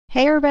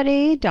Hey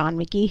everybody, Dawn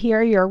McGee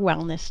here, your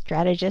wellness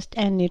strategist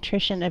and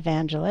nutrition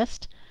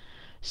evangelist.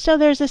 So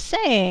there's a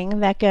saying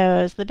that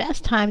goes, the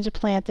best time to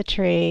plant the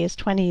tree is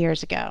 20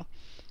 years ago,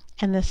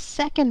 and the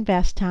second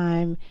best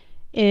time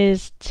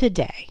is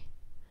today.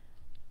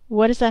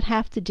 What does that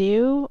have to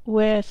do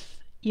with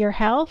your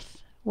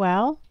health?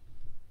 Well,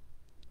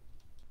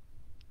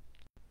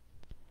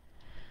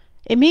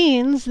 it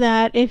means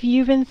that if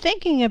you've been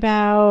thinking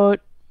about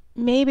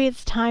maybe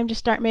it's time to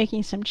start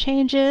making some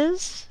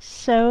changes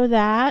so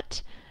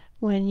that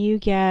when you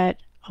get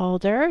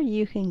older,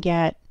 you can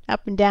get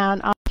up and down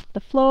off the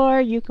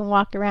floor, you can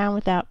walk around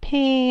without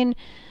pain,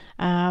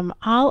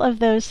 all of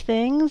those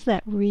things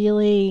that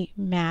really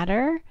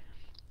matter.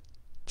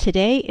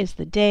 Today is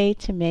the day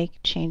to make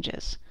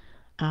changes.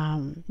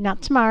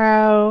 Not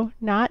tomorrow,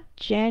 not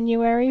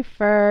January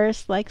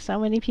 1st, like so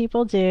many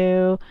people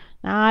do,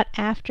 not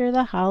after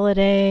the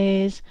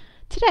holidays.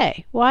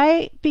 Today.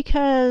 Why?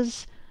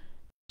 Because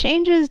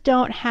changes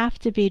don't have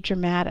to be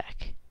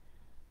dramatic.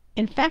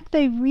 In fact,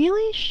 they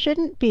really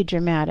shouldn't be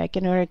dramatic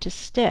in order to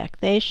stick.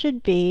 They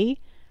should be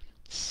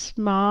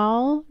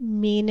small,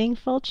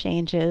 meaningful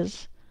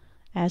changes,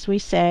 as we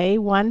say,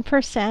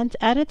 1%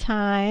 at a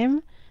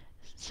time,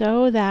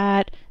 so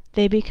that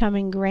they become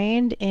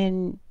ingrained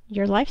in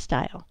your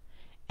lifestyle.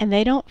 And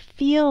they don't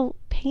feel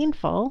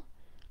painful.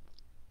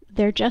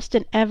 They're just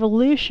an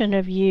evolution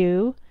of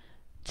you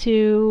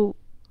to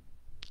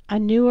a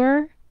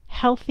newer,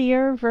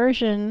 healthier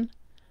version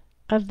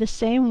of the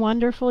same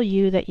wonderful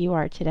you that you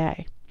are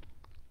today.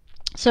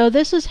 So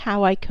this is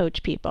how I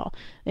coach people.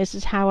 This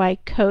is how I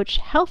coach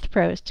health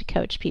pros to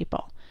coach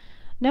people.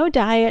 No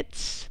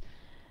diets,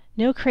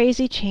 no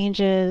crazy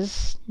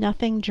changes,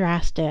 nothing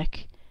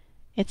drastic.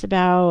 It's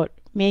about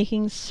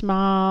making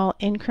small,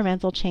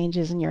 incremental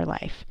changes in your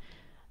life.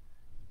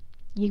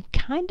 You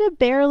kind of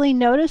barely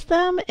notice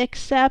them,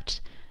 except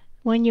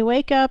when you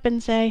wake up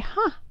and say,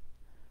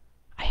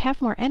 I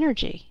have more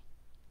energy.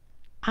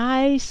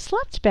 I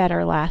slept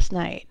better last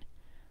night.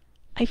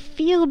 I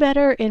feel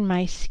better in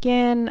my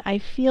skin. I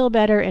feel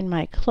better in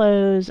my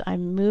clothes.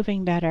 I'm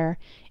moving better.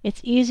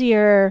 It's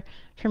easier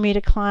for me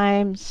to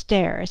climb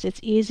stairs. It's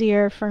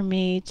easier for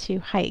me to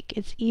hike.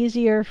 It's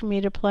easier for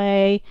me to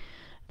play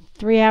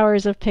 3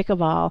 hours of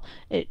pickleball.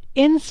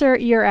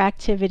 Insert your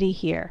activity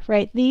here,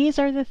 right? These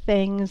are the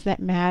things that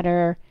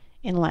matter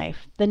in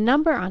life. The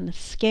number on the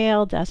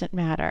scale doesn't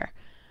matter,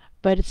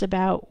 but it's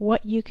about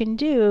what you can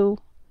do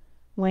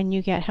when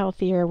you get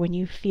healthier, when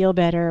you feel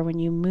better, when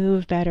you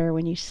move better,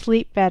 when you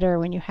sleep better,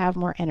 when you have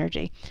more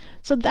energy.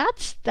 So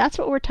that's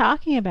what we're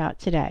talking about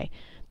today.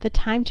 The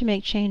time to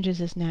make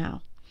changes is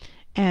now.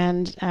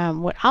 And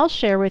what I'll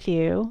share with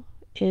you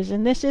is,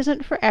 and this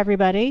isn't for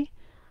everybody,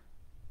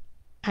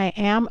 I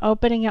am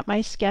opening up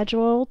my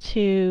schedule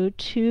to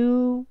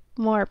 2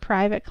 more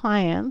private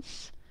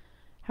clients.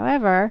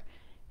 However,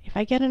 if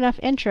I get enough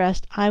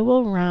interest, I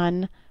will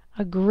run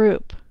a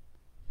group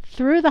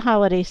through the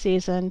holiday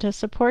season to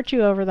support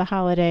you over the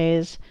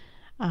holidays.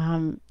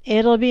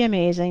 It'll be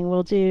amazing.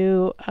 We'll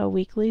do a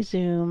weekly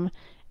Zoom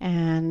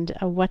and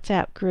a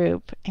WhatsApp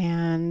group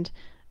and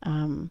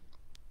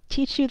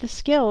teach you the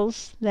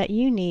skills that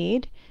you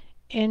need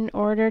in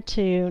order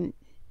to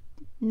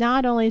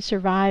not only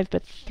survive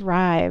but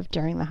thrive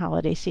during the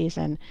holiday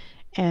season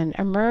and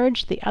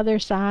emerge the other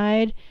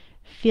side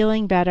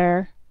feeling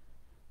better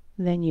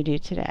than you do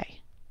today.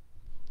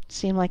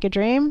 Seem like a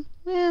dream?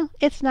 Well,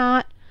 it's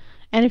not.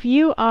 And if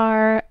you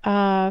are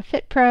a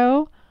Fit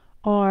Pro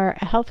or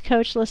a health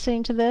coach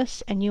listening to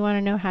this and you want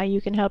to know how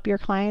you can help your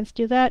clients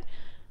do that,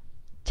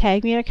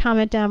 tag me in a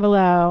comment down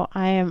below.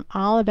 I am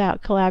all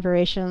about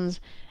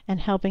collaborations and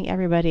helping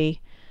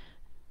everybody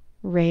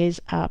raise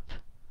up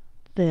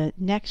the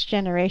next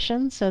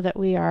generation so that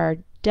we are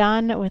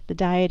done with the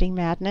dieting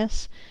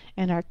madness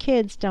and our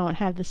kids don't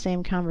have the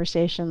same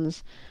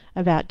conversations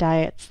about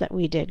diets that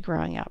we did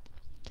growing up.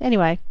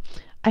 Anyway,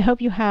 I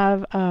hope you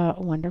have a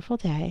wonderful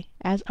day.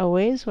 As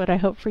always, what I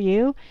hope for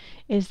you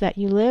is that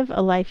you live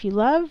a life you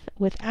love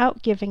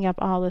without giving up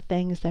all the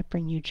things that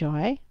bring you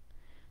joy.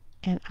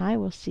 And I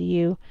will see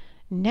you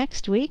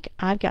next week.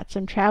 I've got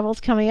some travels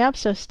coming up,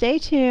 so stay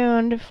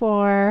tuned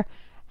for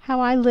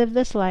how I live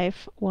this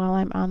life while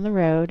I'm on the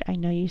road. I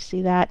know you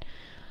see that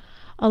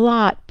a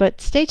lot, but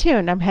stay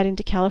tuned. I'm heading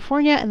to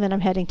California and then I'm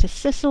heading to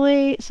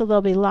Sicily, so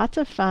there'll be lots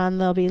of fun.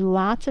 There'll be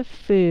lots of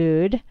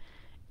food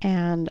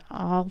and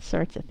all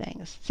sorts of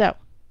things. So,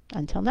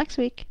 until next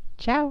week,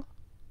 ciao.